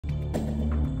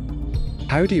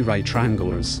Howdy, right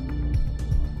wranglers.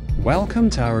 Welcome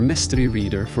to our mystery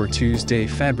reader for Tuesday,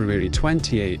 February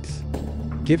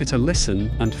 28th. Give it a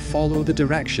listen and follow the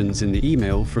directions in the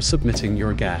email for submitting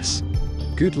your guess.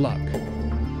 Good luck.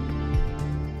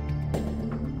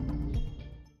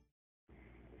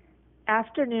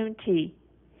 Afternoon tea.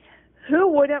 Who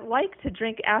wouldn't like to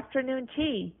drink afternoon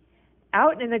tea?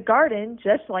 Out in the garden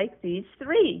just like these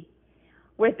three,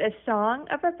 with a song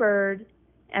of a bird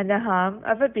and the hum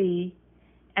of a bee,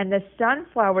 and the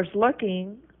sunflowers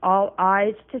looking, all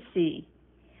eyes to see.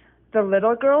 The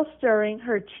little girl stirring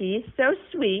her tea so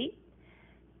sweet.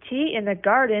 Tea in the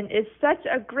garden is such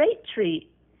a great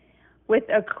treat, with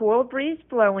a cool breeze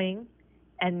blowing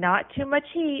and not too much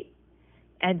heat.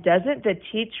 And doesn't the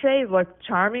tea tray look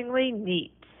charmingly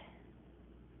neat?